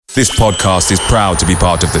This podcast is proud to be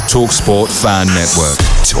part of the TalkSport Fan Network.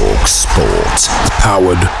 TalkSport.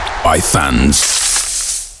 Powered by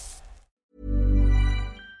fans.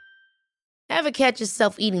 Ever catch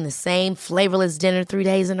yourself eating the same flavorless dinner 3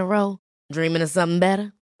 days in a row? Dreaming of something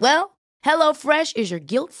better? Well, HelloFresh is your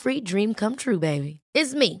guilt-free dream come true, baby.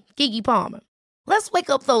 It's me, Keke Palmer. Let's wake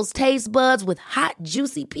up those taste buds with hot,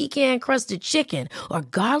 juicy pecan-crusted chicken or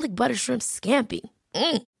garlic butter shrimp scampi.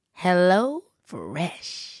 Hello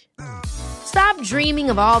Fresh. Stop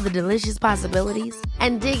dreaming of all the delicious possibilities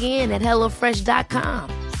and dig in at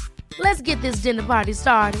HelloFresh.com. Let's get this dinner party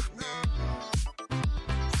started.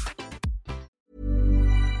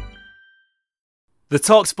 The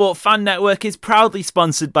TalkSport Fan Network is proudly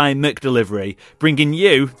sponsored by McDelivery, bringing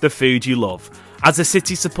you the food you love. As a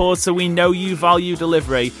City supporter, we know you value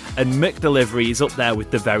delivery, and McDelivery is up there with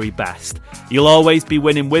the very best. You'll always be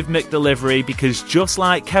winning with McDelivery because just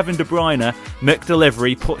like Kevin De Bruyne,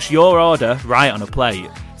 McDelivery puts your order right on a plate.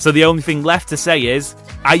 So the only thing left to say is,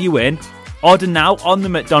 are you in? Order now on the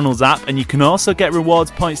McDonald's app, and you can also get rewards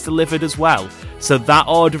points delivered as well. So that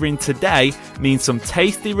ordering today means some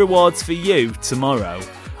tasty rewards for you tomorrow.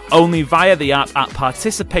 Only via the app at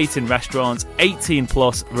participating restaurants. 18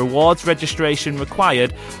 plus, rewards registration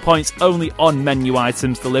required, points only on menu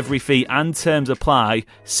items, delivery fee and terms apply.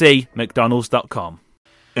 See mcdonalds.com.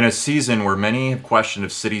 In a season where many have questioned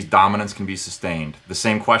if City's dominance can be sustained, the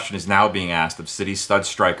same question is now being asked of City's stud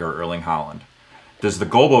striker Erling Haaland. Does the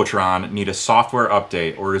Goalbotron need a software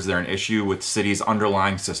update, or is there an issue with City's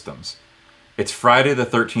underlying systems? It's Friday the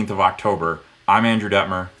 13th of October. I'm Andrew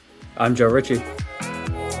Detmer. I'm Joe Ritchie.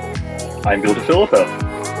 I'm Bill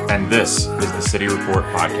DeFilippo. And this is the City Report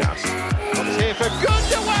Podcast. It's here for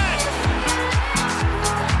Gundogan!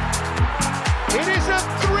 It is a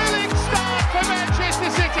thrilling start for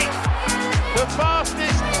Manchester City. The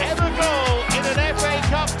fastest ever goal in an FA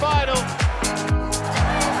Cup final.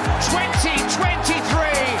 2023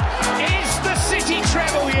 is the City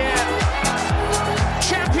treble year.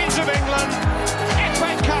 Champions of England,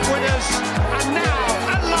 FA Cup winners, and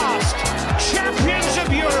now, at last, champions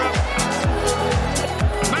of Europe.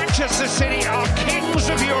 Manchester City are kings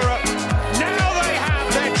of Europe. Now they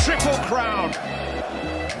have their triple crown.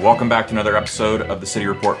 Welcome back to another episode of the City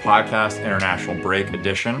Report Podcast, International Break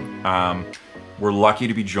Edition. We're lucky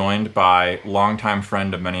to be joined by longtime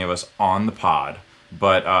friend of many of us on the pod,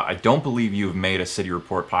 but I don't believe you've made a City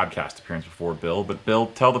Report Podcast appearance before, Bill. But Bill,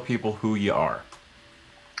 tell the people who you are.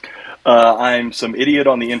 I'm some idiot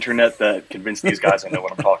on the internet that convinced these guys I know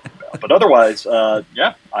what I'm talking about. But otherwise,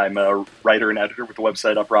 I'm a writer and editor with the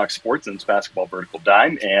website Up Rock Sports and its Basketball Vertical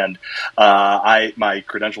Dime. And my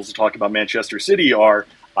credentials to talk about Manchester City are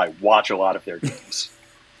I watch a lot of their games.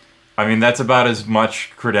 I mean, that's about as much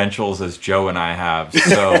credentials as Joe and I have.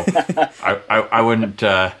 So I wouldn't,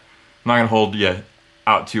 I'm not going to hold you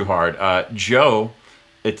out too hard. Joe,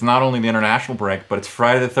 it's not only the international break, but it's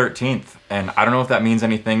Friday the 13th. And I don't know if that means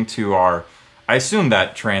anything to I assume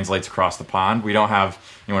that translates across the pond. We don't have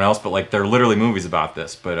anyone else, but like there are literally movies about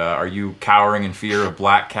this. But are you cowering in fear of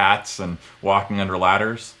black cats and walking under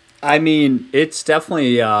ladders? I mean, it's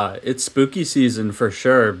definitely it's spooky season for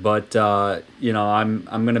sure. But I'm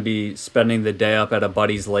gonna be spending the day up at a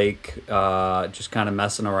buddy's lake, just kind of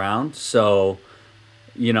messing around. So,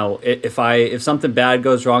 if something bad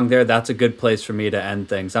goes wrong there, that's a good place for me to end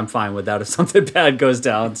things. I'm fine with that if something bad goes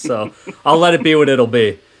down. So I'll let it be what it'll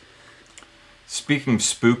be. Speaking of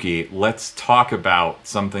spooky, let's talk about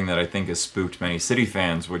something that I think has spooked many City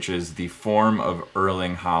fans, which is the form of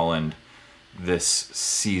Erling Haaland this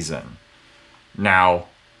season. Now,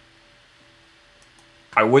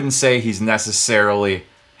 I wouldn't say he's necessarily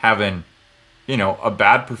having, a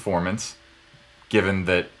bad performance, given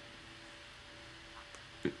that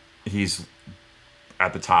he's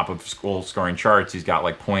at the top of goal scoring charts. He's got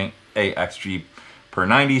like 0.8 XG per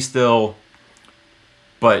 90 still.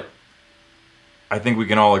 But I think we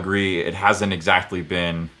can all agree it hasn't exactly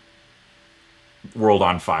been world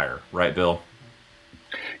on fire, right, Bill?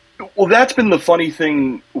 Well, that's been the funny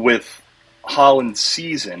thing with Haaland's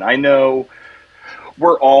season. I know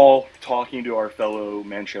we're all talking to our fellow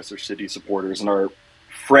Manchester City supporters and our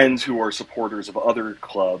friends who are supporters of other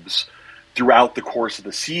clubs throughout the course of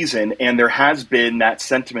the season, and there has been that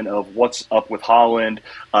sentiment of what's up with Haaland.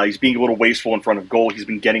 He's being a little wasteful in front of goal. He's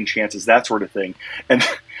been getting chances, that sort of thing. And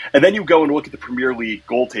then you go and look at the Premier League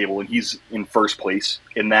goal table, and he's in first place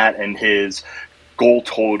in that, and his goal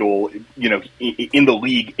total, in the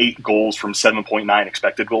league, 8 goals from 7.9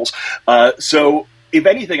 expected goals. So if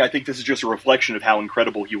anything, I think this is just a reflection of how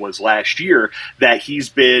incredible he was last year, that he's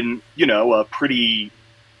been, a pretty,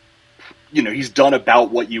 he's done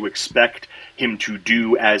about what you expect him to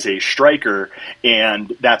do as a striker,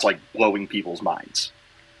 and that's like blowing people's minds.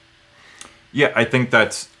 Yeah, I think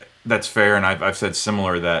that's fair, and I've said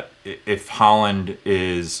similar that if Haaland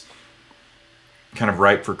is kind of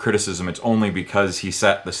ripe for criticism, it's only because he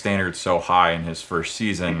set the standard so high in his first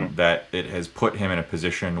season that it has put him in a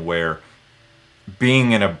position where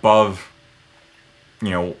being an above,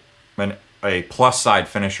 a plus side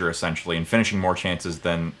finisher essentially, and finishing more chances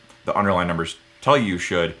than the underlying numbers tell you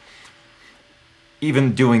should,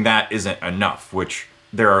 even doing that isn't enough, which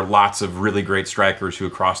there are lots of really great strikers who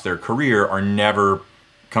across their career are never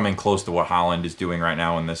coming close to what Haaland is doing right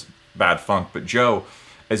now in this bad funk. But Joe,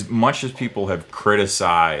 as much as people have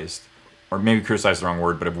criticized, or maybe criticized the wrong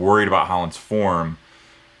word, but have worried about Haaland's form,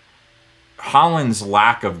 Haaland's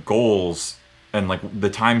lack of goals and like the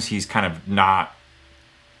times he's kind of not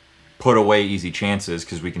put away easy chances,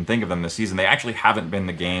 because we can think of them this season, they actually haven't been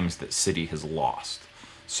the games that City has lost.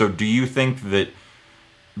 So do you think that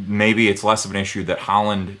maybe it's less of an issue that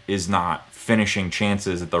Haaland is not finishing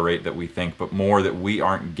chances at the rate that we think, but more that we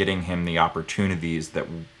aren't getting him the opportunities that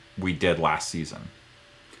we did last season?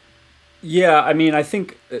 Yeah, I mean, I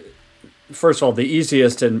think, first of all, the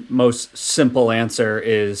easiest and most simple answer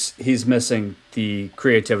is he's missing the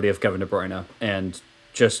creativity of Kevin De Bruyne and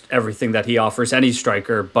just everything that he offers any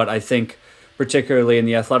striker. But I think particularly, and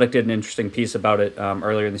The Athletic did an interesting piece about it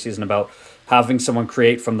earlier in the season about having someone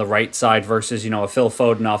create from the right side versus, a Phil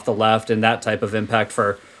Foden off the left, and that type of impact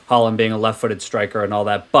for Haaland being a left-footed striker and all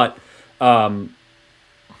that. But,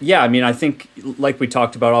 yeah, I mean, I think, like we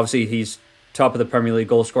talked about, obviously he's top of the Premier League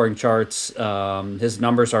goal-scoring charts. His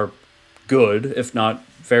numbers are good, if not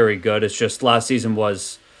very good. It's just last season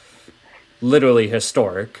was literally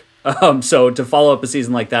historic. So to follow up a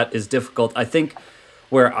season like that is difficult. I think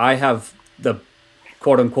where I have the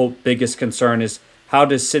quote-unquote biggest concern is how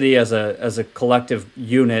does City as a collective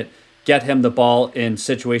unit get him the ball in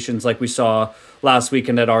situations like we saw last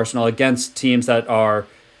weekend at Arsenal against teams that are,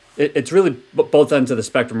 it's really both ends of the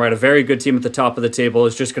spectrum, right? A very good team at the top of the table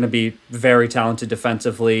is just going to be very talented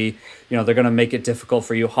defensively. They're going to make it difficult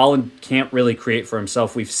for you. Haaland can't really create for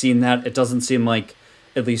himself. We've seen that. It doesn't seem like,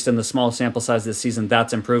 at least in the small sample size this season,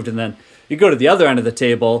 that's improved. And then you go to the other end of the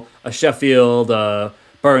table, a Sheffield,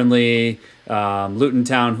 Burnley, Luton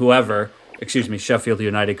Town, whoever. Excuse me, Sheffield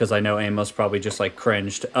United, because I know Amos probably just like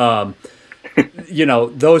cringed. Those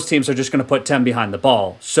teams are just going to put 10 behind the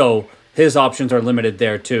ball. So his options are limited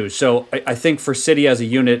there too. So I think for City as a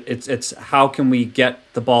unit, it's how can we get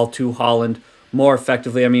the ball to Haaland more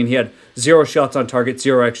effectively? I mean, he had 0 shots on target,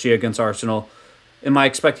 0 XG against Arsenal. Am I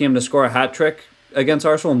expecting him to score a hat trick against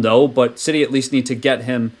Arsenal? No, but City at least need to get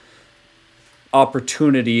him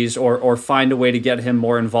opportunities or find a way to get him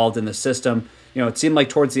more involved in the system. It seemed like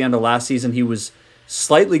towards the end of last season, he was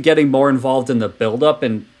slightly getting more involved in the build-up,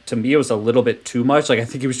 and to me, it was a little bit too much. Like, I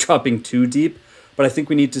think he was dropping too deep, but I think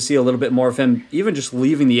we need to see a little bit more of him, even just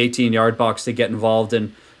leaving the 18-yard box to get involved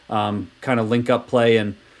in kind of link-up play,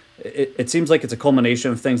 and it seems like it's a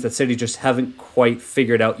culmination of things that City just haven't quite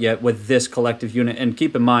figured out yet with this collective unit. And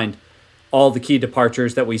keep in mind, all the key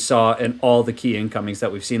departures that we saw and all the key incomings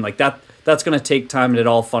that we've seen, like that's going to take time, and it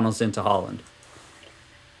all funnels into Haaland.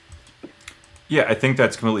 Yeah, I think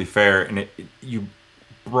that's completely fair. And you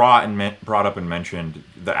brought up and mentioned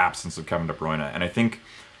the absence of Kevin De Bruyne. And I think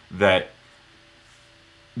that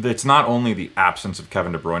it's not only the absence of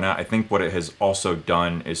Kevin De Bruyne. I think what it has also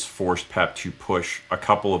done is forced Pep to push a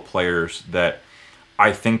couple of players that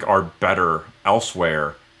I think are better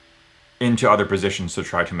elsewhere into other positions to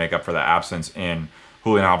try to make up for that absence in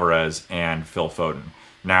Julian Alvarez and Phil Foden.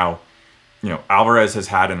 Now, Alvarez has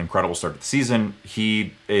had an incredible start to the season.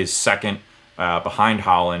 He is second behind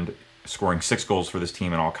Haaland, scoring 6 goals for this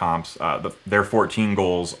team in all comps. Their 14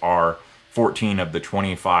 goals are 14 of the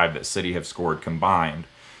 25 that City have scored combined.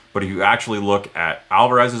 But if you actually look at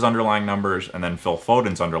Alvarez's underlying numbers and then Phil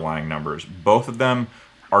Foden's underlying numbers, both of them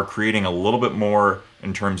are creating a little bit more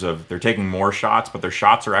in terms of they're taking more shots, but their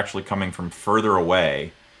shots are actually coming from further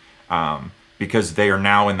away because they are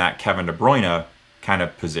now in that Kevin De Bruyne kind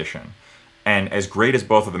of position. And as great as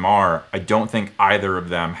both of them are, I don't think either of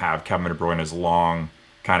them have Kevin De Bruyne's long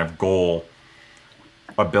kind of goal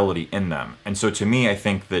ability in them. And so to me, I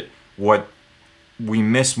think that what we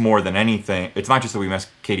miss more than anything, it's not just that we miss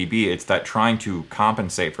KDB, it's that trying to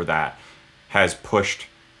compensate for that has pushed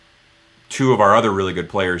 2 of our other really good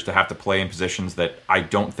players to have to play in positions that I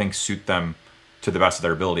don't think suit them to the best of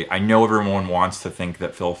their ability. I know everyone wants to think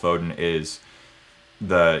that Phil Foden is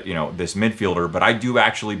this midfielder, but I do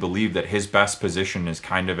actually believe that his best position is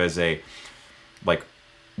kind of as a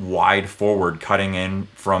wide forward cutting in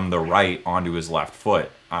from the right onto his left foot.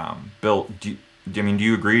 Bill, I mean, do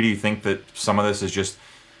you agree? Do you think that some of this is just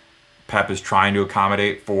Pep is trying to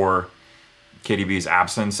accommodate for KDB's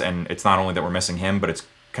absence, and it's not only that we're missing him, but it's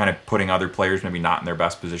kind of putting other players maybe not in their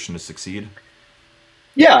best position to succeed?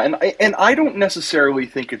 Yeah, and I don't necessarily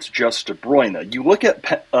think it's just De Bruyne. You look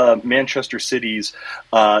at Manchester City's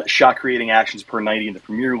shot-creating actions per 90 in the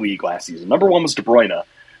Premier League last season. Number 1 was De Bruyne.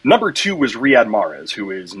 Number 2 was Riyad Mahrez,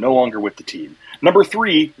 who is no longer with the team. Number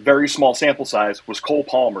 3, very small sample size, was Cole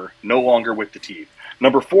Palmer, no longer with the team.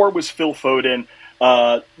 Number 4 was Phil Foden.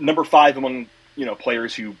 Number 5 among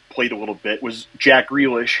players who played a little bit was Jack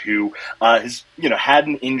Grealish, who has had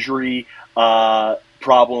an injury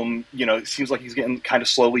problem. It seems like he's getting kind of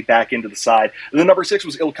slowly back into the side. And then number 6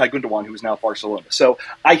 was Ilkay Gundogan, who is now Barcelona. So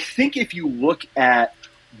I think if you look at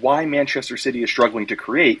why Manchester City is struggling to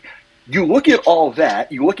create, you look at all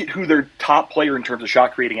that, you look at who their top player in terms of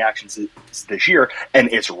shot-creating actions is this year,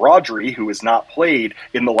 and it's Rodri, who has not played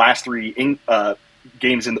in the last 3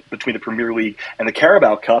 games between the Premier League and the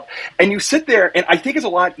Carabao Cup. And you sit there, and I think it's a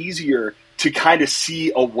lot easier to kind of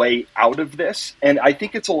see a way out of this. And I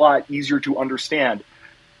think it's a lot easier to understand.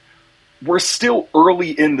 We're still early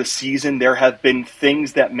in the season. There have been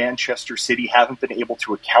things that Manchester City haven't been able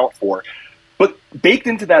to account for. But baked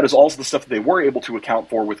into that is also the stuff that they were able to account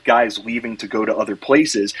for with guys leaving to go to other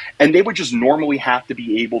places. And they would just normally have to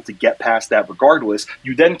be able to get past that regardless.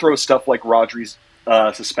 You then throw stuff like Rodri's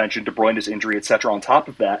suspension, De Bruyne's injury, etc. on top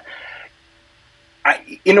of that.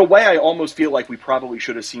 In a way, I almost feel like we probably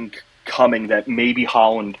should have seen coming that maybe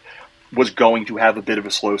Haaland was going to have a bit of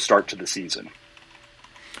a slow start to the season.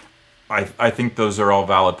 I think those are all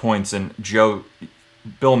valid points. And Joe,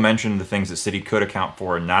 Bill mentioned the things that City could account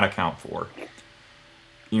for and not account for.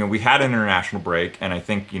 We had an international break, and I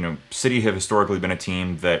think, City have historically been a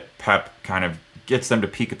team that Pep kind of gets them to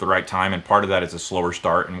peak at the right time, and part of that is a slower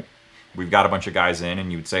start. And we've got a bunch of guys in,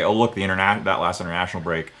 and you would say, oh, look, that last international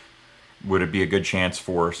break, would it be a good chance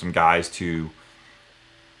for some guys to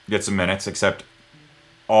get some minutes, except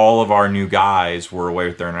all of our new guys were away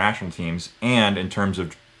with their international teams. And in terms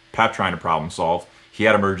of Pep trying to problem solve, he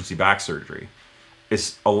had emergency back surgery.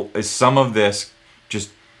 Is some of this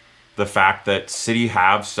just the fact that City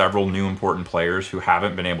have several new important players who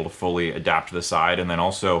haven't been able to fully adapt to the side, and then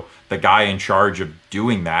also the guy in charge of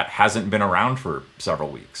doing that hasn't been around for several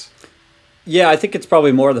weeks? Yeah, I think it's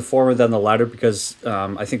probably more the former than the latter, because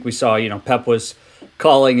I think we saw, Pep was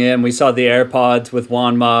calling in. We saw the AirPods with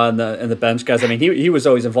Juanma and the bench guys. I mean, he was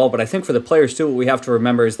always involved, but I think for the players too, what we have to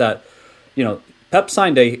remember is that, Pep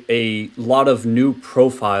signed a lot of new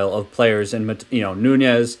profile of players, and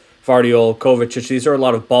Nunez, Vardiol, Kovacic. These are a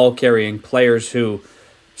lot of ball carrying players who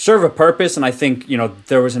serve a purpose, and I think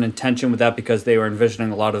there was an intention with that because they were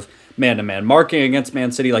envisioning a lot of man-to-man marking against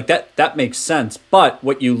Man City. Like that makes sense. But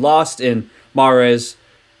what you lost in Mahrez,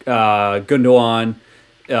 Gundogan,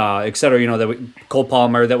 etc. Cole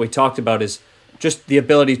Palmer that we talked about is just the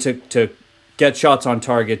ability to get shots on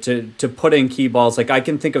target, to put in key balls. Like I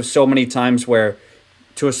can think of so many times where,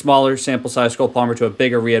 to a smaller sample size Cole Palmer, to a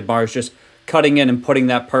bigger Riyad Mahrez, just cutting in and putting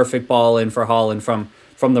that perfect ball in for Haaland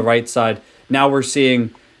from the right side. Now we're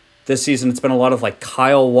seeing this season, it's been a lot of like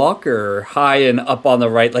Kyle Walker high and up on the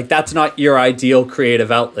right. Like that's not your ideal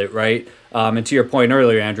creative outlet, right? And to your point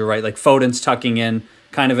earlier, Andrew, right? Like Foden's tucking in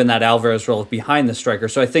kind of in that Alvarez role behind the striker.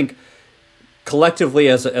 So I think collectively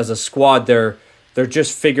as a squad, they're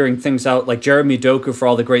just figuring things out. Like Jeremy Doku, for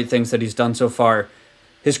all the great things that he's done so far,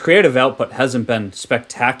 his creative output hasn't been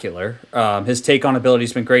spectacular. His take-on ability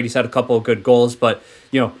has been great. He's had a couple of good goals, but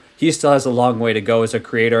he still has a long way to go as a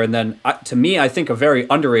creator. And then, to me, I think a very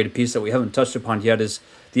underrated piece that we haven't touched upon yet is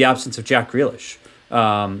the absence of Jack Grealish.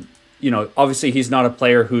 Obviously he's not a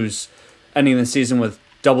player who's ending the season with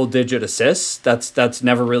double-digit assists. That's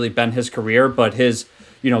never really been his career, but his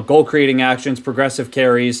goal-creating actions, progressive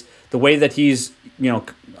carries, the way that he's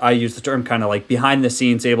I use the term kind of like behind the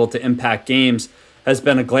scenes able to impact games has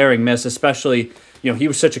been a glaring miss. Especially he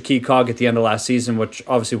was such a key cog at the end of last season, which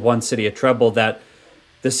obviously won City a treble. That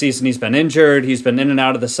this season he's been injured, he's been in and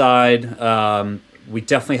out of the side. We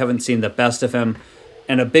definitely haven't seen the best of him,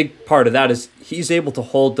 and a big part of that is he's able to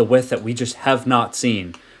hold the width that we just have not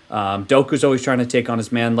seen. Doku's always trying to take on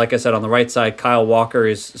his man. Like I said, on the right side, Kyle Walker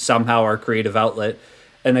is somehow our creative outlet.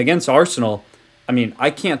 And against Arsenal, I mean,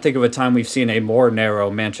 I can't think of a time we've seen a more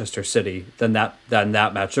narrow Manchester City than that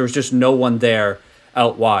match. There was just no one there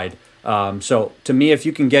out wide. So to me, if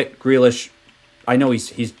you can get Grealish, I know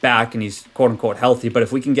he's back and he's quote unquote healthy, but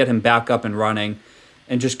if we can get him back up and running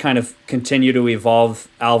and just kind of continue to evolve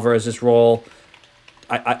Alvarez's role,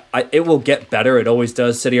 it will get better. It always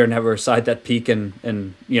does. City are never a side that peak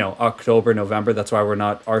in October, November. That's why we're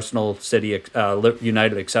not Arsenal, City,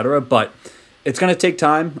 United, etc. But it's going to take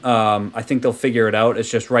time. I think they'll figure it out. It's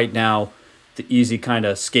just right now, the easy kind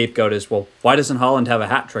of scapegoat is, well, why doesn't Haaland have a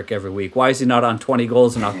hat trick every week? Why is he not on 20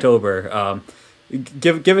 goals in October?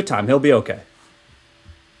 Give it time. He'll be okay.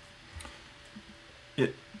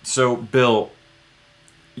 So, Bill,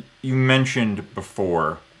 you mentioned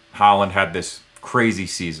before Haaland had this crazy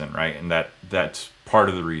season, right? And that's part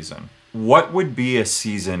of the reason. What would be a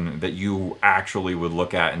season that you actually would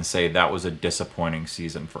look at and say that was a disappointing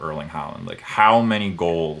season for Erling Haaland? Like, how many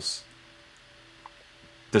goals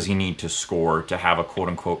does he need to score to have a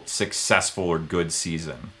quote-unquote successful or good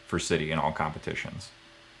season for City in all competitions?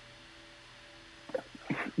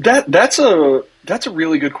 That's a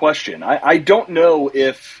really good question. I don't know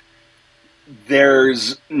if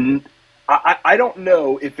there's I don't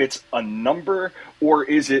know if it's a number or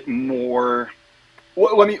is it more.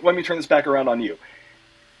 Well, let me turn this back around on you.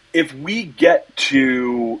 If we get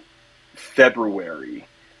to February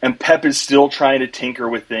and Pep is still trying to tinker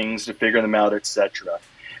with things to figure them out, etc.,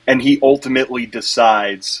 and he ultimately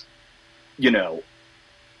decides,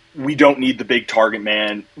 we don't need the big target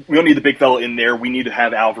man. We don't need the big fella in there. We need to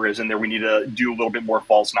have Alvarez in there. We need to do a little bit more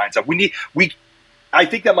false nine stuff. I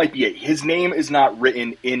think that might be it. His name is not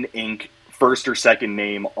written in ink, first or second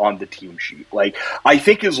name on the team sheet. Like, I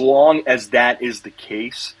think as long as that is the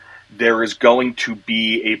case, there is going to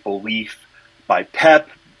be a belief by Pep,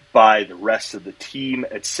 by the rest of the team,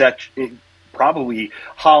 etc., probably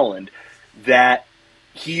Haaland, that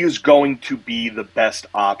he is going to be the best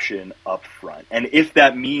option up front. And if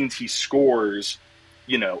that means he scores,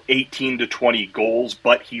 18 to 20 goals,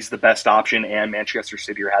 but he's the best option and Manchester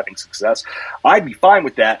City are having success, I'd be fine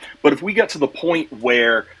with that. But if we get to the point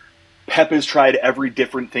where Pep has tried every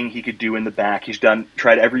different thing he could do in the back,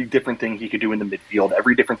 tried every different thing he could do in the midfield,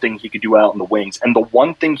 every different thing he could do out in the wings, and the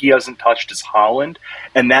one thing he hasn't touched is Haaland,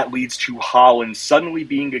 and that leads to Haaland suddenly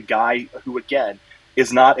being a guy who, again,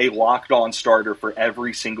 is not a locked-on starter for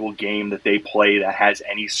every single game that they play that has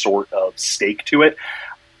any sort of stake to it.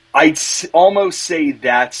 I'd almost say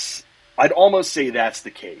that's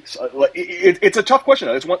the case. It's a tough question.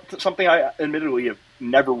 It's something I admittedly have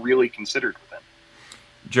never really considered with him.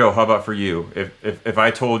 Joe, how about for you? If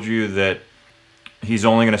I told you that he's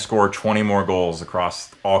only going to score 20 more goals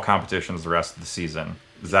across all competitions the rest of the season,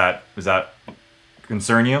 does that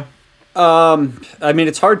concern you? I mean,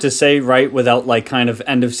 it's hard to say, right, without like kind of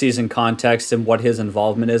end of season context and what his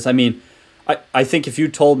involvement is. I mean, I think if you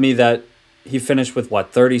told me that he finished with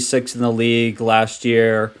 36 in the league last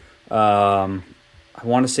year, I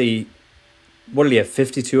want to say, what did he have,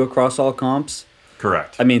 52 across all comps?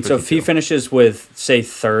 Correct. I mean, 52. So if he finishes with, say,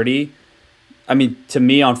 30, I mean, to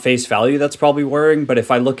me on face value, that's probably worrying. But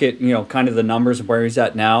if I look at, kind of the numbers of where he's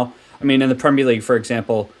at now, I mean, in the Premier League, for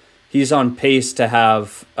example, he's on pace to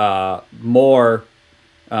have more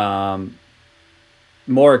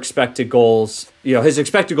expected goals. His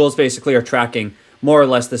expected goals basically are tracking more or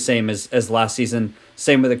less the same as last season.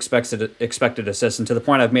 Same with expected assists. And to the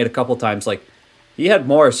point I've made a couple times, like, he had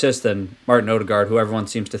more assists than Martin Odegaard, who everyone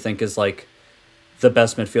seems to think is like the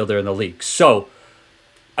best midfielder in the league. So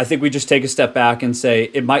I think we just take a step back and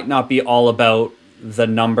say it might not be all about the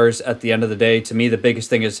numbers at the end of the day. To me, the biggest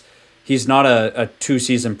thing is he's not a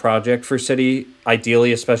two-season project for City.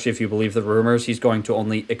 Ideally, especially if you believe the rumors, he's going to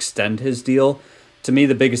only extend his deal. To me,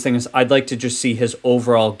 the biggest thing is I'd like to just see his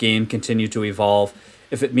overall game continue to evolve.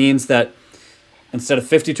 If it means that instead of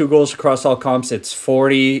 52 goals across all comps, it's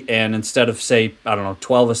 40, and instead of, say,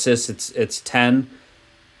 12 assists, it's 10,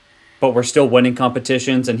 but we're still winning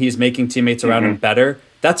competitions and he's making teammates around him better,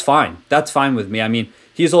 that's fine. That's fine with me. I mean,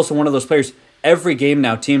 he's also one of those players. Every game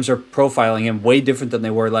now, teams are profiling him way different than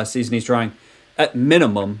they were last season. He's drawing at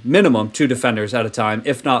minimum 2 defenders at a time,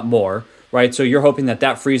 if not more, right? So you're hoping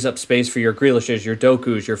that frees up space for your Grealishes, your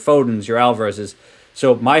Dokus, your Fodens, your Alvarezes.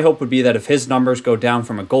 So my hope would be that if his numbers go down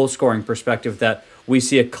from a goal-scoring perspective, that we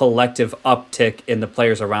see a collective uptick in the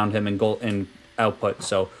players around him in goal and output.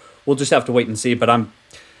 So we'll just have to wait and see. But I'm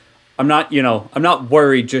not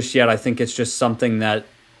worried just yet. I think it's just something that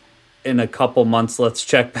in a couple months, let's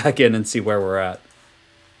check back in and see where we're at.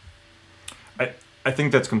 I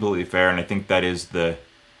think that's completely fair, and I think that is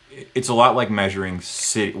it's a lot like measuring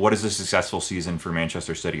City. What is a successful season for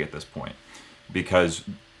Manchester City at this point? Because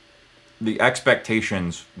the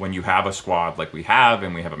expectations when you have a squad like we have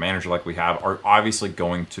and we have a manager like we have are obviously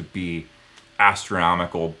going to be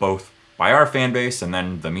astronomical, both by our fan base and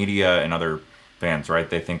then the media and other fans, right?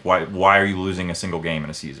 They think, why are you losing a single game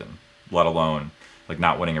in a season, let alone like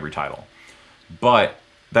not winning every title? But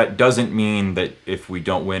that doesn't mean that if we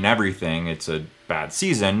don't win everything, it's a bad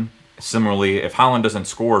season. Similarly, if Haaland doesn't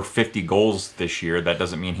score 50 goals this year, that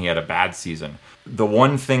doesn't mean he had a bad season. The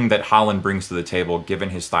one thing that Haaland brings to the table, given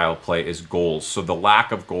his style of play, is goals. So the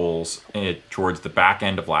lack of goals towards the back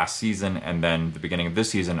end of last season and then the beginning of this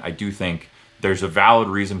season, I do think there's a valid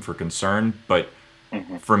reason for concern. But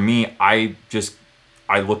for me, I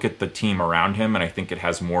look at the team around him, and I think it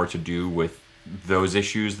has more to do with those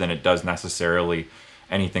issues than it does necessarily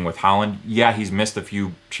anything with Haaland. Yeah, he's missed a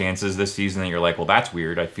few chances this season that you're like, well, that's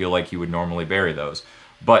weird. I feel like he would normally bury those.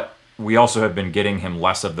 But we also have been getting him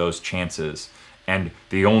less of those chances. And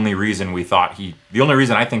the only reason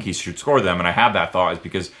I think he should score them, and I have that thought, is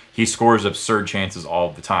because he scores absurd chances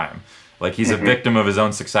all the time. Like, he's a victim of his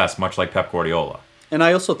own success, much like Pep Guardiola. And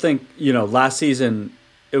I also think, last season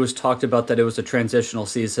it was talked about that it was a transitional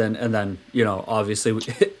season, and then, obviously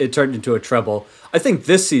it turned into a treble. I think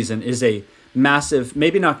this season is a massive,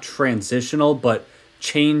 maybe not transitional, but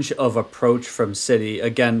change of approach from City.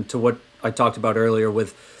 Again, to what I talked about earlier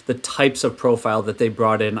with the types of profile that they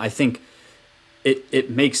brought in. I think it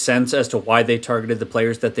makes sense as to why they targeted the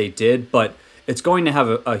players that they did, but it's going to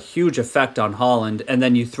have a huge effect on Haaland. And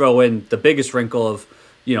then you throw in the biggest wrinkle of,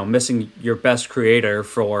 missing your best creator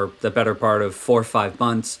for the better part of 4 or 5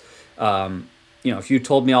 months. If you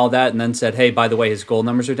told me all that and then said, hey, by the way, his goal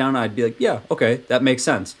numbers are down, I'd be like, yeah, okay, that makes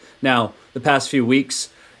sense. Now, the past few weeks,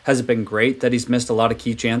 has it been great that he's missed a lot of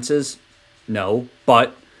key chances? No.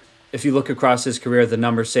 But if you look across his career, the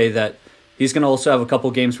numbers say that he's going to also have a couple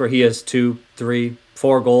games where he has 2, 3,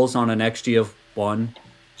 4 goals on an XG of 1,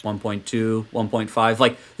 1.2, 1.5.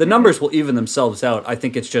 Like, the numbers will even themselves out. I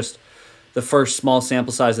think it's just the first small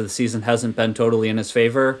sample size of the season hasn't been totally in his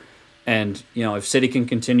favor. And, if City can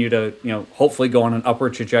continue to, hopefully go on an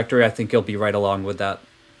upward trajectory, I think he'll be right along with that.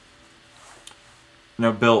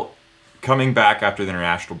 Now, Bill, coming back after the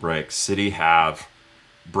international break, City have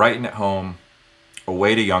Brighton at home,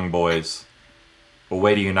 away to Young Boys,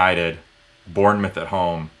 away to United, Bournemouth at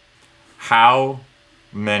home. How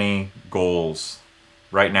many goals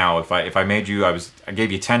right now? If I made you, I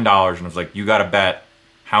gave you $10 and I was like, you got to bet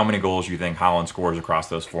how many goals you think Haaland scores across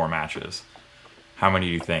those 4 matches. How many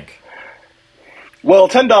do you think? Well,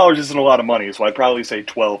 $10 isn't a lot of money, so I'd probably say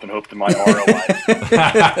 12 and hope that my ROI.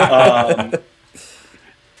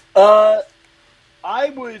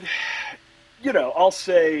 I would, I'll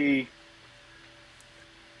say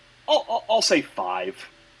 5.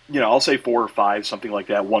 I'll say 4 or 5, something like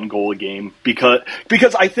that, 1 goal a game. Because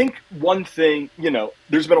I think one thing,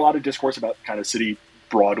 there's been a lot of discourse about kind of City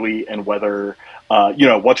broadly and whether,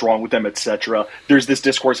 what's wrong with them, etc. There's this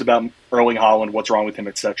discourse about Erling Haaland, what's wrong with him,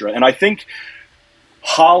 etc. And I think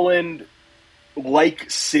Haaland,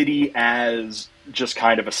 like City as just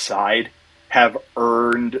kind of a side, have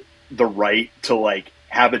earned the right to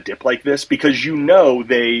have a dip like this because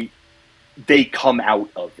they come out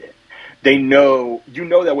of it. They know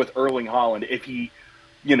that with Erling Haaland, if he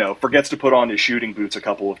forgets to put on his shooting boots a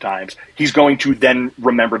couple of times, he's going to then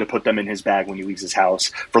remember to put them in his bag when he leaves his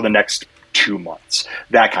house for the next 2 months,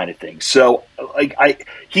 that kind of thing. So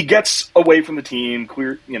he gets away from the team,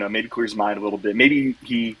 maybe clears his mind a little bit. Maybe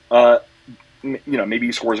he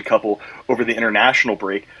scores a couple over the international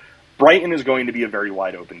break. Brighton is going to be a very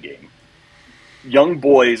wide open game. Young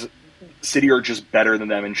Boys, City are just better than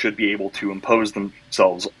them and should be able to impose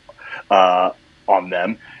themselves on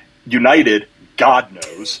them. United, God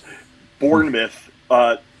knows. Bournemouth,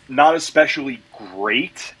 not especially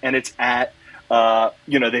great, and it's at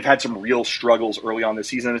they've had some real struggles early on this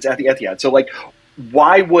season. It's at the Etihad. So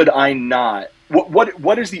why would I not?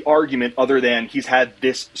 What is the argument other than he's had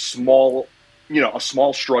this small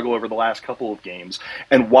struggle over the last couple of games,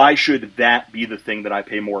 and why should that be the thing that I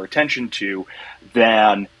pay more attention to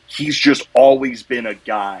than he's just always been a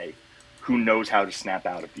guy who knows how to snap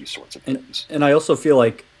out of these sorts of things? And I also feel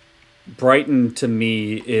like Brighton, to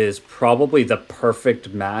me, is probably the perfect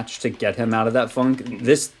match to get him out of that funk.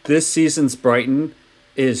 This season's Brighton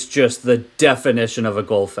is just the definition of a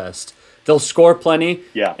goal fest. They'll score plenty,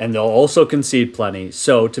 and they'll also concede plenty.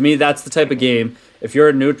 So to me, that's the type of game. If you're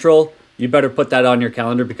a neutral, you better put that on your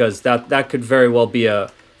calendar because that could very well be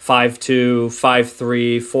a 5-2,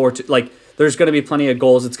 5-3, 4-2. There's going to be plenty of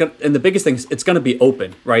goals. And the biggest thing is it's going to be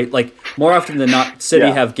open, right? More often than not, City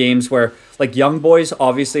have games where Young Boys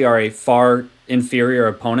obviously are a far inferior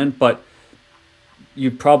opponent, but you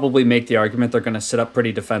probably make the argument they're going to sit up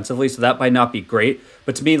pretty defensively, so that might not be great.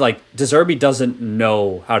 But to me, De Zerbi doesn't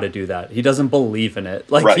know how to do that. He doesn't believe in it.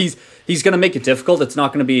 Right. He's going to make it difficult. It's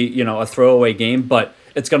not going to be a throwaway game, but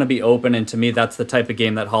it's going to be open. And to me, that's the type of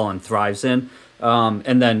game that Haaland thrives in.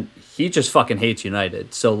 And then he just fucking hates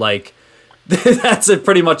United. So that's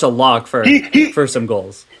pretty much a lock for some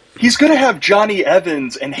goals. He's going to have Johnny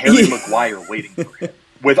Evans and Harry Maguire waiting for him,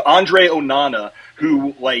 with Andre Onana,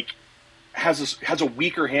 who has a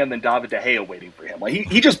weaker hand than David De Gea waiting for him. Like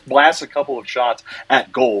he just blasts a couple of shots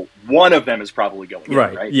at goal. One of them is probably going in,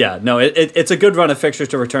 right? Yeah, no, it's a good run of fixtures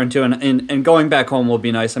to return to, and going back home will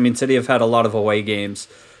be nice. I mean, City have had a lot of away games.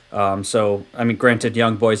 So, I mean, granted,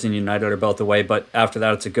 Young Boys and United are both away, but after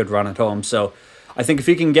that, it's a good run at home. So, I think if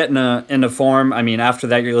he can get into form, I mean, after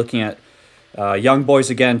that, you're looking at Young Boys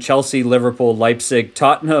again, Chelsea, Liverpool, Leipzig,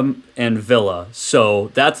 Tottenham, and Villa.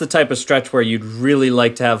 So, that's the type of stretch where you'd really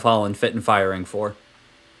like to have Haaland fit and firing for.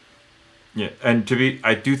 Yeah, and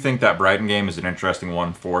I do think that Brighton game is an interesting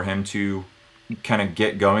one for him to kind of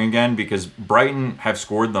get going again, because Brighton have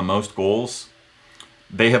scored the most goals.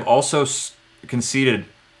 They have also conceded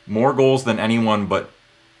more goals than anyone but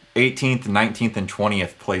 18th, 19th, and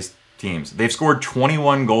 20th place teams. They've scored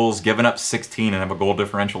 21 goals, given up 16, and have a goal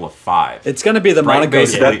differential of 5. It's going to be the Monaco game.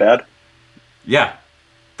 Is that bad? Yeah,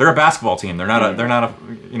 they're a basketball team. They're not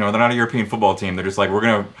a European football team. They're just like, we're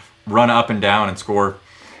going to run up and down and score.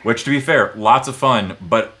 Which, to be fair, lots of fun,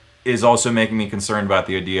 but is also making me concerned about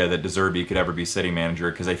the idea that De Zerbi could ever be City manager,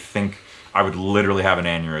 because I think I would literally have an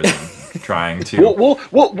aneurysm trying to.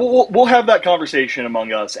 We'll have that conversation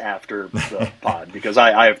among us after the pod, because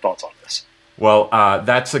I have thoughts on this. Well,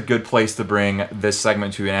 that's a good place to bring this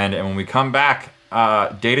segment to an end. And when we come back,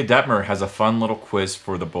 Data Detmer has a fun little quiz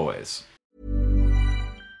for the boys.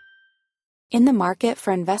 In the market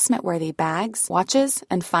for investment-worthy bags, watches,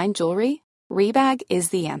 and fine jewelry, Rebag is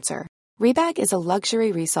the answer. Rebag is a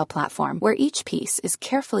luxury resale platform where each piece is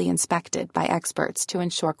carefully inspected by experts to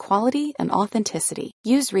ensure quality and authenticity.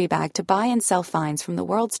 Use Rebag to buy and sell finds from the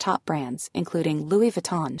world's top brands, including Louis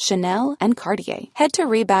Vuitton, Chanel, and Cartier. Head to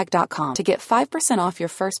Rebag.com to get 5% off your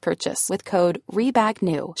first purchase with code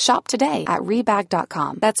REBAGNEW. Shop today at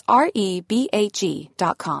Rebag.com. That's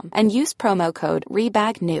REBAG.com. And use promo code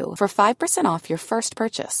REBAGNEW for 5% off your first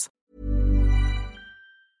purchase.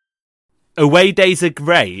 Away days are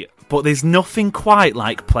great, but there's nothing quite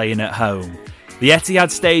like playing at home. The Etihad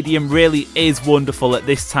Stadium really is wonderful at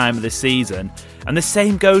this time of the season, and the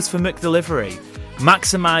same goes for McDelivery.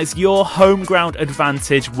 Maximise your home ground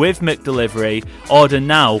advantage with McDelivery. Order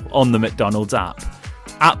now on the McDonald's app.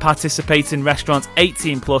 At participating restaurants,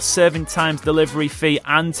 18 plus, serving times, delivery fee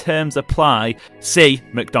and terms apply. See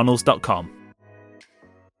mcdonalds.com.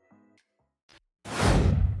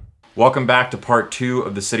 Welcome back to part 2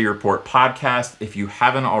 of the City Report podcast. If you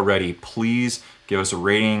haven't already, please give us a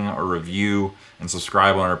rating or review and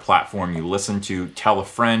subscribe on our platform you listen to. Tell a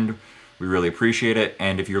friend. We really appreciate it.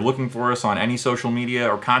 And if you're looking for us on any social media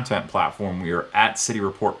or content platform, we are at City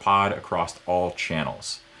Report Pod across all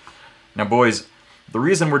channels. Now, boys, the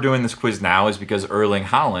reason we're doing this quiz now is because Erling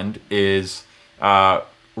Haaland is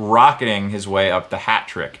rocketing his way up the hat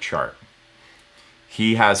trick chart.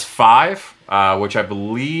 He has 5, which I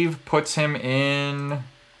believe puts him in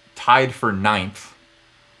tied for 9th,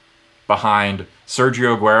 behind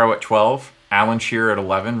Sergio Aguero at 12, Alan Shearer at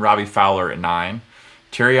 11, Robbie Fowler at 9,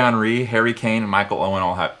 Thierry Henry, Harry Kane, and Michael Owen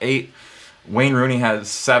all have 8. Wayne Rooney has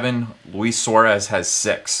 7, Luis Suarez has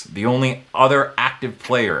 6. The only other active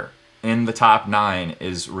player in the top 9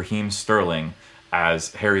 is Raheem Sterling,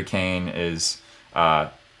 as Harry Kane is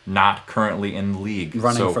not currently in the league.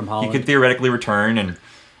 Running from Holland. He could theoretically return and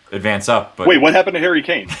advance up. But wait, what happened to Harry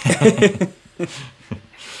Kane?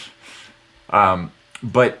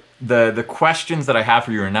 But the questions that I have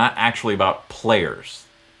for you are not actually about players.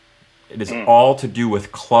 It is all to do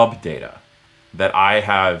with club data that I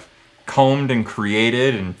have combed and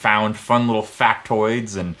created and found fun little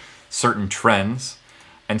factoids and certain trends.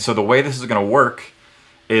 And so the way this is going to work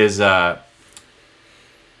is I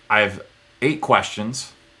have 8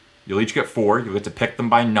 questions. You'll each get 4. You'll get to pick them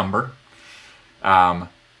by number.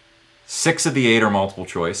 6 of the 8 are multiple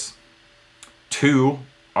choice. 2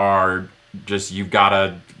 are just, you've got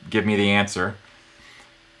to give me the answer.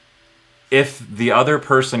 If the other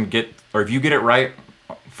person if you get it right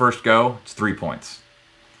first go, it's 3 points.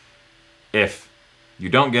 If you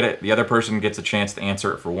don't get it, the other person gets a chance to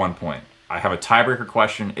answer it for 1 point. I have a tiebreaker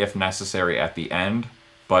question if necessary at the end,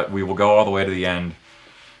 but we will go all the way to the end.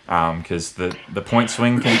 Because the point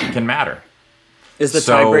swing can matter. Is the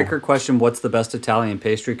tiebreaker question, what's the best Italian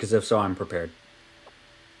pastry? Because if so, I'm prepared.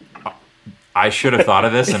 I should have thought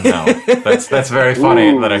of this, and no. That's very funny.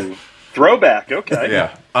 Ooh, throwback,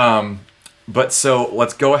 okay. Yeah. But so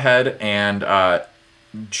let's go ahead and,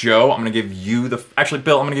 Joe, I'm going to give you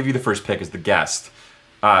Bill, I'm going to give you the first pick as the guest.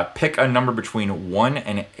 Pick a number between 1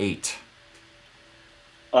 and 8.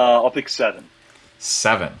 I'll pick 7.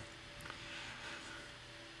 7.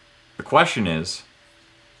 The question is,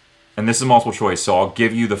 and this is multiple choice, so I'll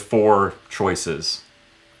give you the 4 choices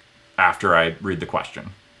after I read the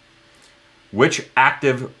question. Which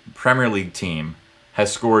active Premier League team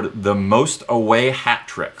has scored the most away hat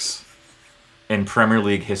tricks in Premier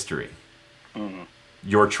League history?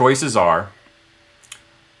 Your choices are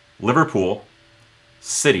Liverpool,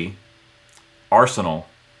 City, Arsenal,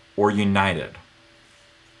 or United.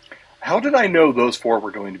 How did I know those 4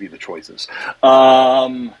 were going to be the choices?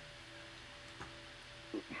 Well,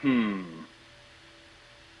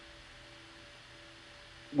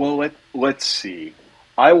 let's see.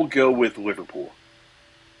 I will go with Liverpool.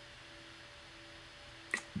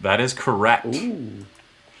 That is correct. Ooh.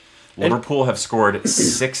 Liverpool have scored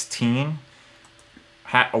 16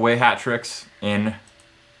 away hat tricks in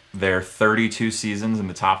their 32 seasons in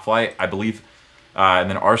the top flight, I believe. And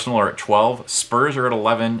then Arsenal are at 12, Spurs are at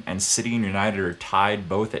 11, and City and United are tied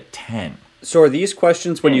both at 10. So are these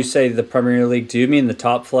questions, when you say the Premier League, do you mean the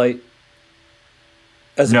top flight?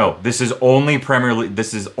 No, this is only Premier League.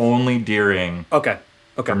 This is only during Okay.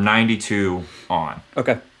 from 92 on.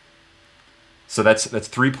 Okay. So that's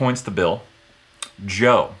 3 points to Bill.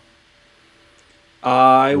 Joe,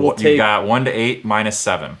 I will you take. got 1 to 8 minus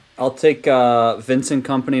 7. I'll take Vincent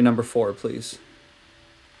Company number 4, please.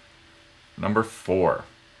 Number 4.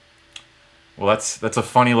 Well, that's a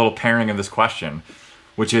funny little pairing of this question,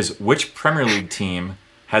 which is which Premier League team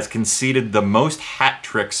has conceded the most hat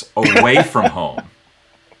tricks away from home?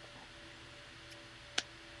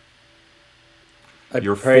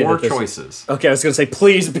 Your 4 choices. Okay, I was going to say,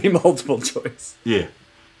 please be multiple choice. Yeah.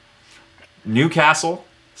 Newcastle,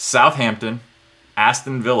 Southampton,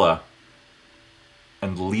 Aston Villa,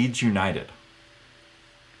 and Leeds United.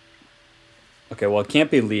 Okay, well, it can't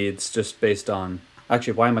be Leeds, just based on...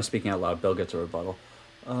 Actually, why am I speaking out loud? Bill gets a rebuttal.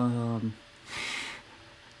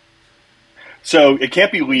 So it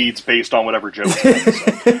can't be Leeds based on whatever Joe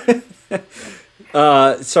said.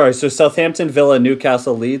 Sorry, so Southampton, Villa,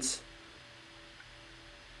 Newcastle, Leeds?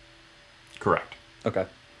 Correct. Okay.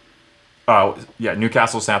 Yeah,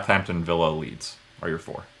 Newcastle, Southampton, Villa, Leeds are your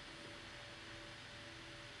 4.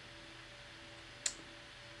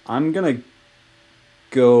 I'm going to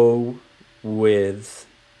go with...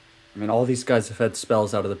 I mean, all these guys have had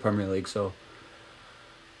spells out of the Premier League, so...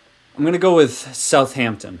 I'm going to go with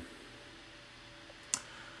Southampton.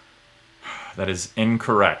 That is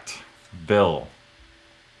incorrect. Bill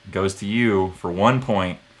goes to you for 1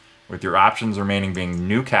 point, with your options remaining being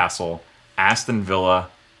Newcastle, Aston Villa,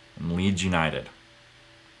 and Leeds United.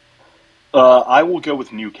 I will go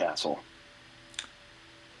with Newcastle.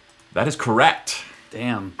 That is correct.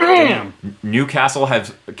 Damn. Newcastle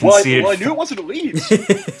has conceded... Well, I knew it wasn't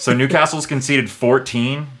Leeds. So Newcastle's conceded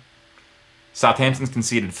 14. Southampton's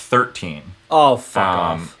conceded 13. Oh, fuck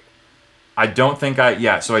off. I don't think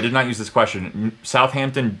so I did not use this question.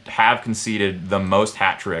 Southampton have conceded the most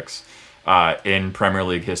hat tricks in Premier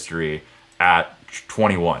League history at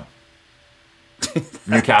 21.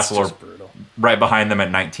 Newcastle are brutal. Right behind them at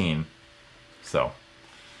 19. So...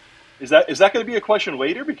 Is that going to be a question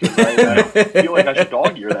later? Because I feel like I should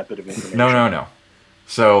dog ear that bit of information. No.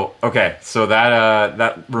 So okay, so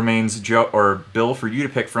that remains Joe or Bill for you to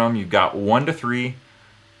pick from. You've got 1 to 3,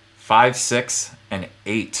 5, 6, and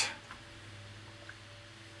 8.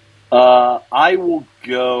 I will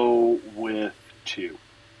go with 2.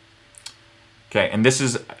 Okay, and this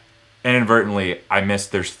is inadvertently I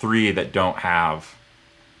missed. There's 3 that don't have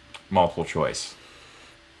multiple choice.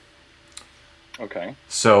 Okay.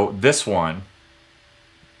 So this one,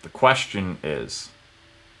 the question is,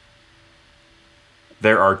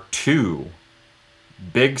 there are 2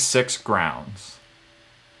 Big 6 grounds,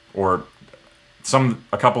 or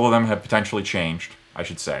a couple of them have potentially changed, I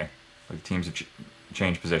should say. Like teams have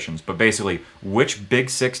changed positions. But basically, which Big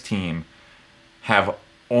 6 team have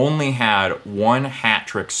only had 1 hat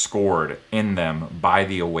trick scored in them by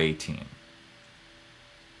the away team?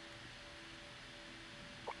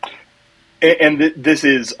 And this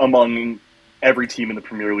is among every team in the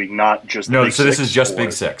Premier League, not just the Big so this Six, is just or...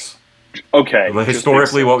 Big 6. Okay.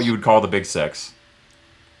 Historically, what you would call the Big 6.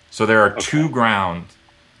 So there are 2 grounds,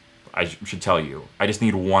 I should tell you. I just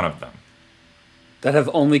need 1 of them. That have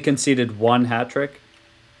only conceded 1 hat trick?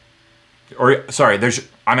 Or, sorry,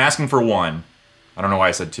 I'm asking for 1. I don't know why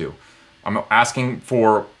I said 2. I'm asking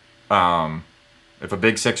for, if a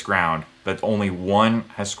Big 6 ground, that only 1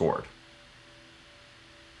 has scored.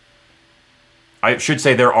 I should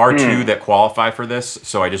say there are 2 that qualify for this,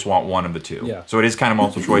 so I just want 1 of the 2. Yeah. So it is kind of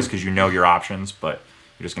multiple choice because you know your options, but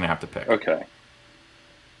you're just going to have to pick. Okay.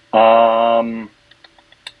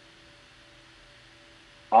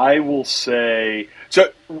 I will say...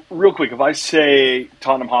 So, real quick, if I say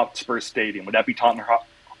Tottenham Hotspur Stadium, would that be Tottenham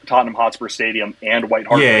Tottenham Hotspur Stadium and White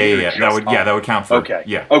Hart Lane? Yeah. That would count for. Okay.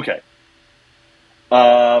 Yeah. Okay.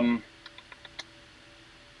 I'll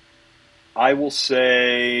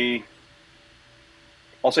say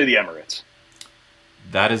the Emirates.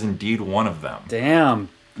 That is indeed one of them. Damn,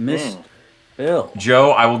 Mr. Bill.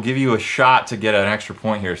 Joe, I will give you a shot to get an extra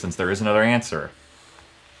point here since there is another answer.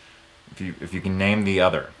 If you can name the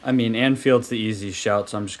other. I mean, Anfield's the easy shout,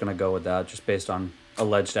 so I'm just going to go with that, just based on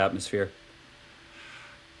alleged atmosphere.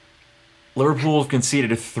 Liverpool have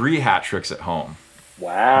conceded 3 hat tricks at home.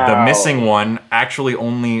 Wow. The missing one actually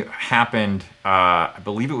only happened, I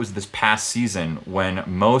believe it was this past season, when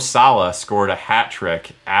Mo Salah scored a hat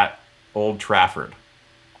trick at Old Trafford.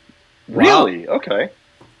 Really? Okay.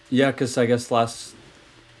 Yeah, because I guess last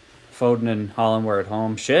Foden and Haaland were at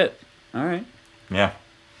home. Shit. All right. Yeah.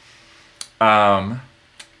 Can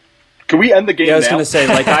we end the game now? Yeah, I was going to say,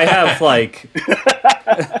 like, I have, like,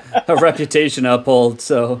 a reputation to uphold,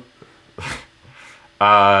 so...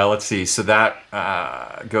 Let's see. So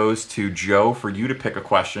that goes to Joe for you to pick a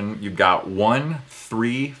question. You've got 1,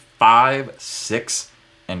 3, 5, 6,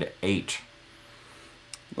 and 8.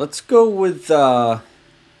 Let's go with our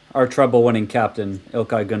treble-winning captain,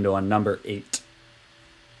 Ilkay Gundogan, number 8.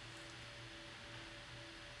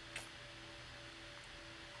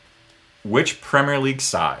 Which Premier League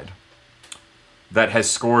side that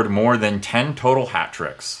has scored more than 10 total hat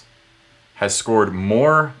tricks has scored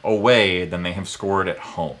more away than they have scored at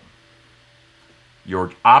home?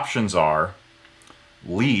 Your options are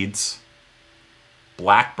Leeds,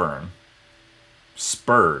 Blackburn,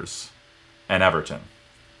 Spurs, and Everton.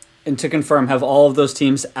 And to confirm, have all of those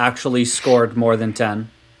teams actually scored more than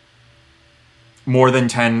 10? More than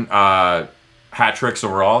 10 hat tricks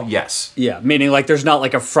overall? Yes. Yeah, meaning like there's not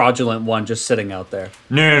like a fraudulent one just sitting out there.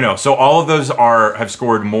 No. So all of those have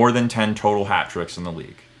scored more than 10 total hat tricks in the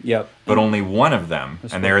league. Yep. But only one of them,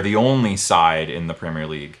 and they're the only side in the Premier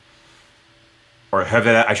League, or have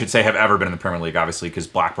ever been in the Premier League, obviously, because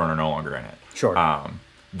Blackburn are no longer in it. Sure.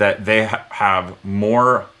 That they have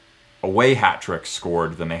more away hat tricks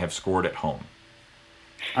scored than they have scored at home.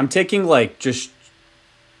 I'm taking like just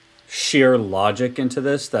sheer logic into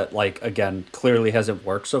this that, like, again, clearly hasn't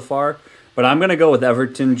worked so far. But I'm going to go with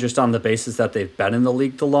Everton just on the basis that they've been in the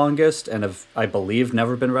league the longest and have, I believe,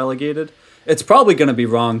 never been relegated. It's probably going to be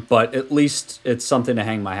wrong, but at least it's something to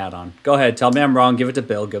hang my hat on. Go ahead, tell me I'm wrong, give it to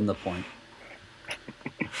Bill, give him the point.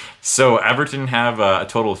 So Everton have a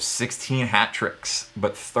total of 16 hat tricks,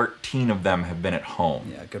 but 13 of them have been at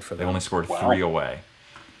home. Yeah, good for them. They only scored 3 away.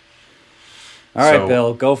 All right,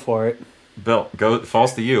 Bill, go for it. Bill,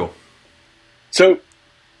 falls to you. So,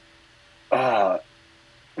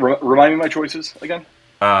 remind me my choices again?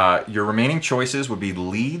 Your remaining choices would be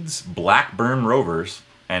Leeds, Blackburn Rovers,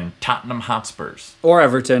 and Tottenham Hotspurs. Or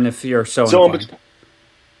Everton, if you're so inclined.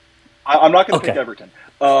 I'm not going to pick Everton.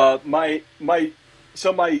 My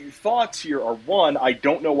thoughts here are, one, I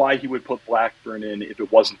don't know why he would put Blackburn in if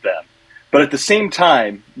it wasn't them. But at the same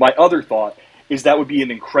time, my other thought is that would be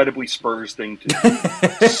an incredibly Spurs thing to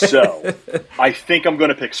do. So, I think I'm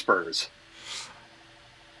going to pick Spurs.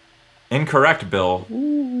 Incorrect, Bill.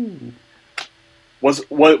 Ooh. Was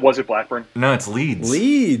it Blackburn? No, it's Leeds.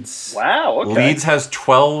 Leeds. Wow, okay. Leeds has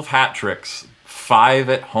 12 hat tricks, 5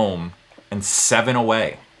 at home, and 7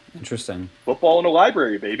 away. Interesting. Football in a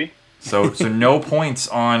library, baby. So no points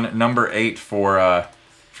on number 8 for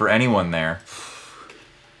anyone there.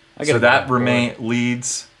 So that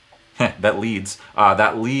leads.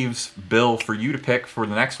 That leaves Bill for you to pick for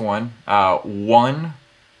the next one. 1,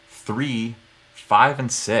 3, 5,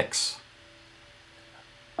 and 6.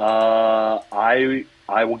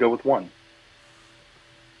 I will go with 1.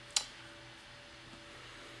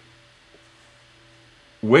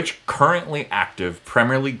 Which currently active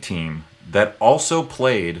Premier League team that also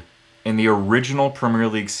played in the original Premier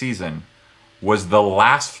League season was the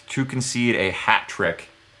last to concede a hat trick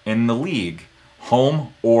in the league,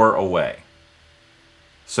 home or away?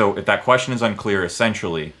 So if that question is unclear,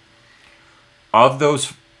 essentially, of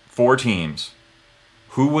those 4 teams,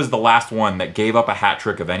 who was the last one that gave up a hat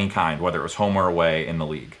trick of any kind, whether it was home or away, in the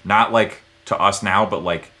league? Not like to us now, but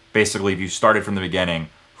like basically if you started from the beginning,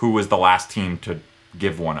 who was the last team to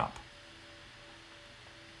give one up?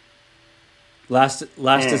 Last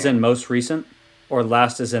is in most recent, or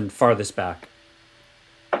last is in farthest back?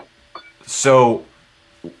 So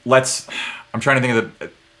I'm trying to think of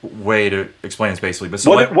the way to explain this basically.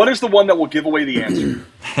 But what is the one that will give away the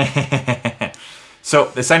answer?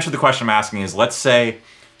 So essentially the question I'm asking is, let's say,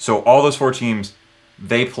 so all those 4 teams,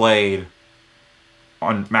 they played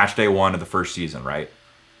on match day 1 of the first season, right?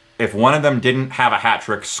 if one of them didn't have a hat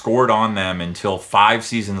trick scored on them until 5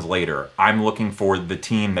 seasons later, I'm looking for the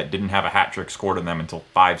team that didn't have a hat trick scored on them until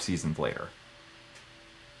 5 seasons later.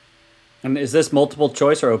 And is this multiple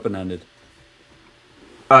choice or open-ended?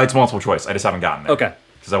 It's multiple choice. I just haven't gotten there. Okay.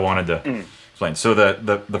 Because I wanted to explain.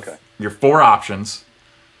 So your 4 options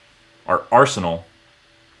are Arsenal,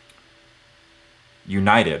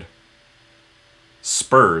 United,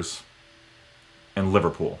 Spurs, and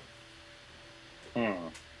Liverpool.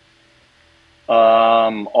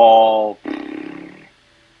 I'll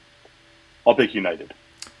pick United.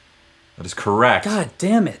 That is correct. God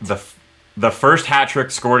damn it. The first hat trick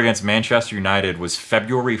scored against Manchester United was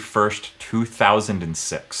February 1st,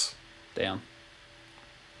 2006. Damn.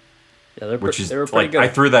 Yeah, they were pretty good. I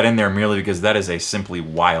threw that in there merely because that is a simply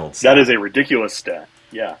wild stat. That is a ridiculous stat.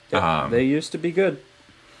 Yeah. They used to be good.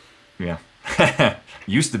 Yeah.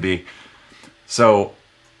 Used to be. So,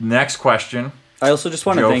 next question. I also just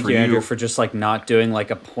want to Joe, thank for you, Andrew, you- for just like not doing like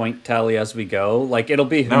a point tally as we go. Like it'll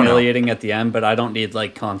be humiliating at the end, but I don't need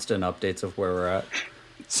like constant updates of where we're at.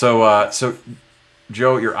 So,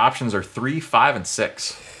 Joe, your options are 3, 5, and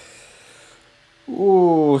 6.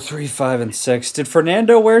 Ooh, 3, 5, and 6. Did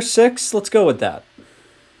Fernando wear 6? Let's go with that.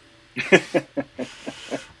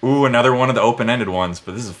 Ooh, another one of the open-ended ones,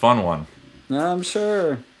 but this is a fun one. I'm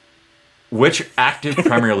sure. Which active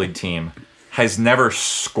Premier League team has never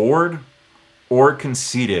scored or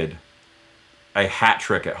conceded a hat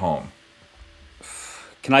trick at home?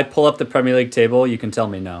 Can I pull up the Premier League table? You can tell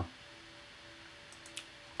me no.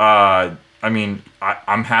 I mean,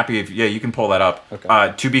 I'm happy if... Yeah, you can pull that up.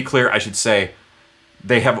 Okay. To be clear, I should say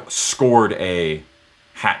they have scored a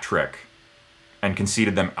hat trick and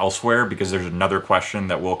conceded them elsewhere because there's another question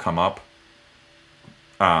that will come up.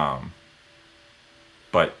 But...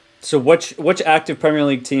 So which active Premier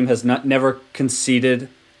League team has never conceded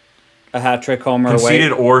a hat trick home or away?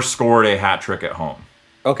 Conceded or scored a hat trick at home.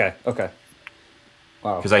 Okay. Wow.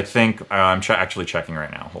 Because I think... I'm actually checking right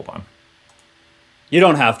now. Hold on. You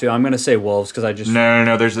don't have to. I'm going to say Wolves because I just...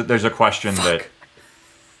 No. There's a question that...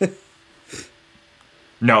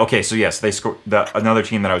 No, okay, so yes, they scored. Another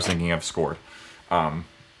team that I was thinking of scored at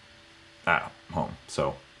home.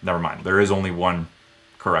 So never mind. There is only one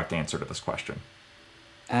correct answer to this question.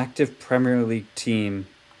 Active Premier League team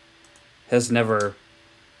has never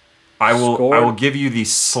I will scored? give you the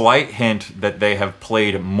slight hint that they have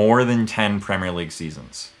played more than 10 Premier League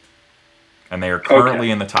seasons. And they are currently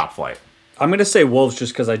in the top flight. I'm going to say Wolves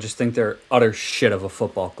just because I just think they're utter shit of a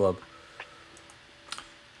football club.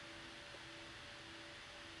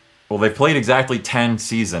 Well, they've played exactly 10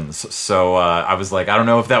 seasons, so I was like, I don't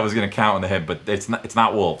know if that was going to count in the hit, but it's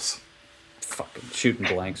not Wolves. Fucking shooting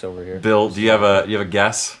blanks over here. Bill, do you have a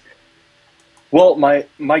guess? Well,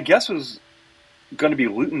 my guess was going to be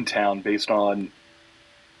Luton Town based on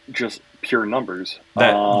just pure numbers.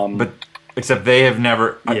 But except they have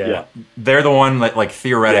never. Yeah. They're the one that like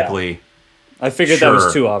theoretically. I figured that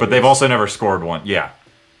was too obvious. But they've also never scored one. Yeah.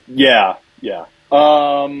 Yeah.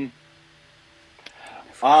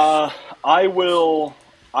 I will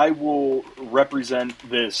represent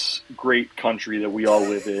this great country that we all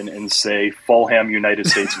live in and say Fulham, United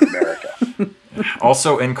States of America.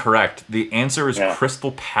 Also incorrect. The answer is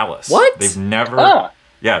Crystal Palace. What? They've never...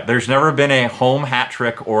 Yeah, there's never been a home hat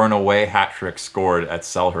trick or an away hat trick scored at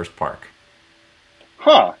Selhurst Park.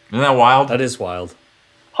 Huh. Isn't that wild? That is wild.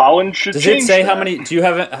 Holland should Does change it say that. how many... Do you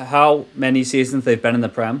have how many seasons they've been in the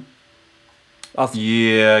Prem?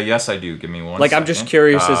 Yes, I do. Give me one second. I'm just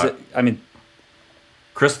curious, is it... I mean...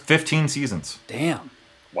 Chris, 15 seasons. Damn.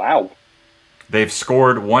 Wow. They've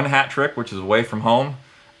scored one hat trick, which is away from home,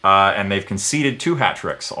 and they've conceded 2 hat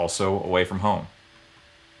tricks, also away from home.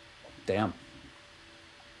 Damn.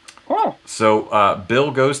 Wow. So,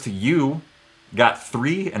 Bill goes to you. Got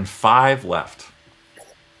 3 and 5 left.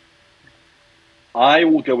 I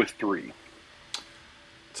will go with 3.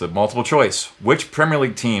 It's a multiple choice. Which Premier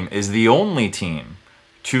League team is the only team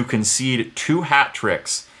to concede 2 hat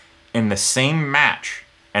tricks in the same match,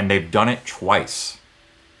 and they've done it twice?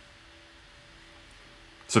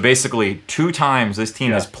 So basically, 2 times this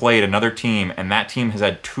team has played another team, and that team has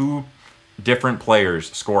had 2 different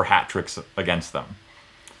players score hat tricks against them.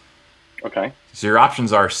 Okay. So your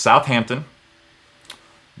options are Southampton,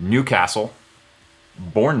 Newcastle,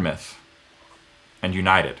 Bournemouth, and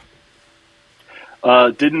United.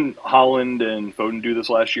 Didn't Holland and Foden do this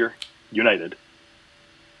last year? United.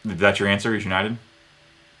 That's your answer, is United?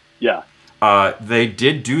 Yeah. They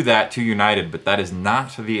did do that to United, but that is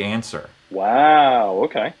not the answer. Wow.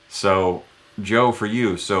 Okay. So, Joe, for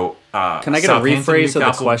you, so... Can I get a rephrase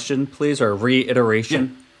of the question, please, or a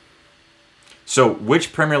reiteration? Yeah. So,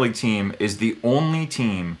 which Premier League team is the only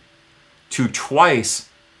team to twice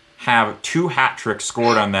have 2 hat tricks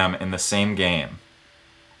scored on them in the same game.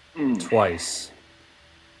 Twice.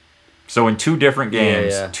 So in 2 different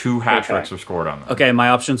games, Yeah. 2 hat tricks were scored on them. Okay, my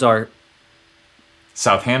options are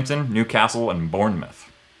Southampton, Newcastle, and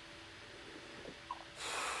Bournemouth.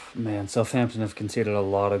 Man, Southampton have conceded a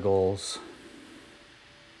lot of goals.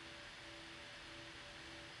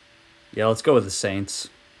 Yeah, let's go with the Saints.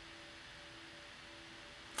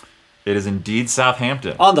 It is indeed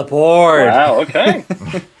Southampton. On the board. Wow, okay.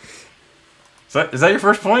 Is that your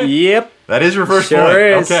first point? Yep. That is your first Sure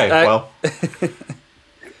point. is. Okay,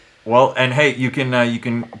 well, and hey, you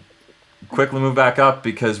can quickly move back up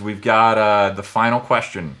because we've got the final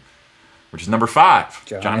question, which is number 5.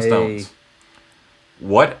 John Stones.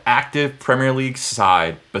 What active Premier League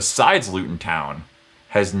side besides Luton Town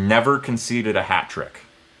has never conceded a hat trick,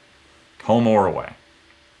 home or away?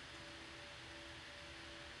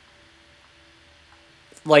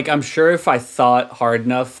 Like, I'm sure if I thought hard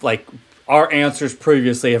enough, like, our answers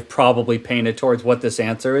previously have probably painted towards what this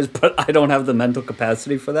answer is, but I don't have the mental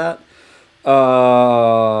capacity for that.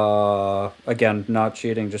 Again, not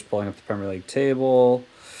cheating, just pulling up the Premier League table,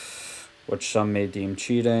 which some may deem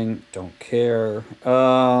cheating. Don't care.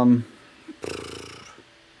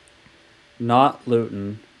 Not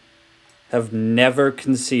Luton. Have never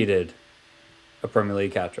conceded a Premier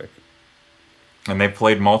League hat trick. And they've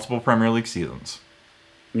played multiple Premier League seasons.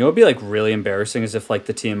 You know what would be like really embarrassing is if like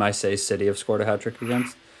the team I say City have scored a hat trick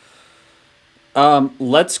against.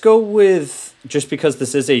 Let's go with, just because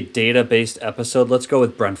this is a data-based episode, let's go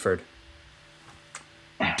with Brentford.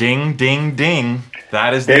 Ding, ding, ding.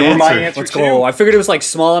 That is the They were answer. my answer Let's too. go. I figured it was like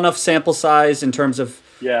small enough sample size in terms of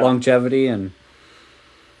Yeah. longevity and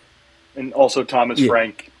And also Thomas Yeah.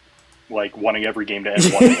 Frank, like, wanting every game to end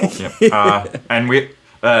 1-0. Yep. And we,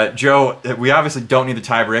 Joe, we obviously don't need the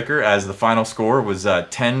tiebreaker as the final score was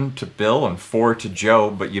 10 to Bill and 4 to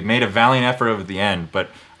Joe, but you made a valiant effort over the end. But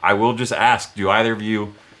I will just ask, do either of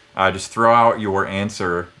you just throw out your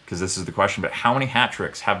answer, because this is the question, but how many hat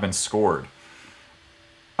tricks have been scored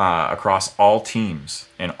across all teams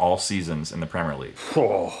in all seasons in the Premier League?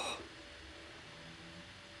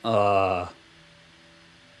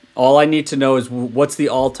 all I need to know is what's the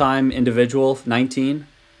all-time individual? 19?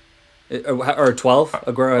 Or 12?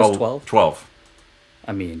 Aguero has 12? 12.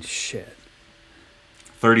 I mean, shit.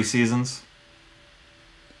 30 seasons?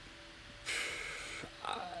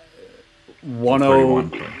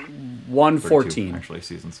 114. Actually,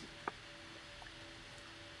 seasons.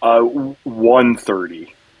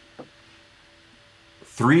 130.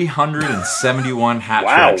 371 hat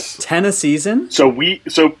Wow. tricks. 10 a season? So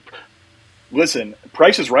listen,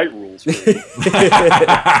 Price is Right rules. baby.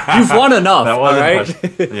 You've won enough, That all wasn't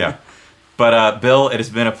right? much. Yeah. But Bill, it has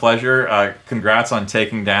been a pleasure. Congrats on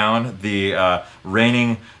taking down the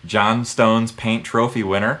reigning John Stones Paint Trophy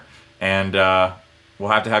winner. And we'll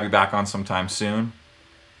have to have you back on sometime soon.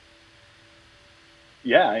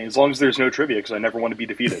 Yeah, as long as there's no trivia, because I never want to be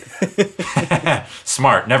defeated.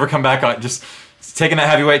 Smart. Never come back on. Just taking that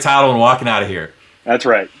heavyweight title and walking out of here. That's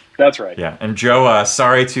right. That's right. Yeah. And Joe,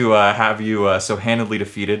 sorry to have you so handedly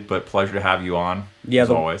defeated, but pleasure to have you on, as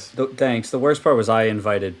always. Thanks. The worst part was I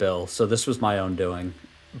invited Bill, so this was my own doing.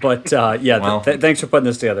 But yeah, Well- thanks for putting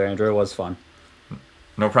this together, Andrew. It was fun.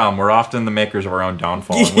 No problem. We're often the makers of our own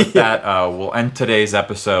downfall. And with that, we'll end today's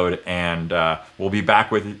episode, and we'll be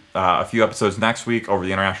back with a few episodes next week over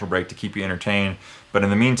the international break to keep you entertained. But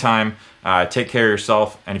in the meantime, take care of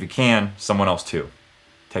yourself, and if you can, someone else too.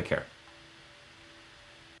 Take care.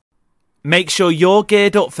 Make sure you're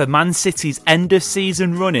geared up for Man City's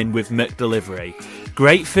end-of-season run-in with McDelivery.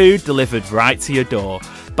 Great food delivered right to your door.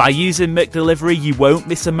 By using McDelivery, you won't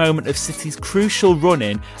miss a moment of City's crucial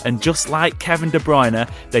run-in, and just like Kevin De Bruyne,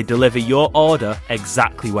 they deliver your order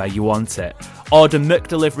exactly where you want it. Order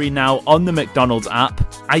McDelivery now on the McDonald's app.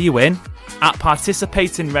 Are you in? At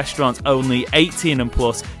participating restaurants only, 18 and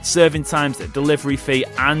plus, serving times, delivery fee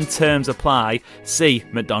and terms apply. See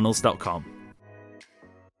mcdonalds.com.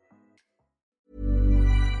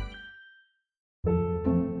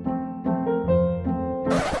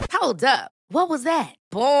 Hold up. What was that?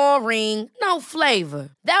 Boring. No flavor.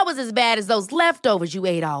 That was as bad as those leftovers you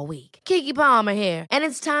ate all week. Keke Palmer here, and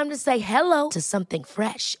it's time to say hello to something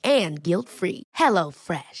fresh and guilt-free. Hello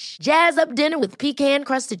Fresh. Jazz up dinner with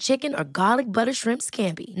pecan-crusted chicken or garlic butter shrimp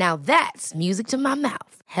scampi. Now that's music to my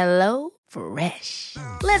mouth. Hello Fresh.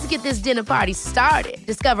 Let's get this dinner party started.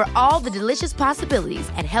 Discover all the delicious possibilities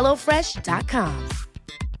at hellofresh.com.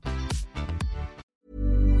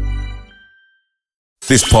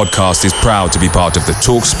 This podcast is proud to be part of the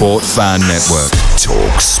TalkSport Fan Network.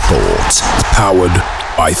 TalkSport. Powered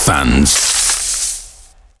by fans.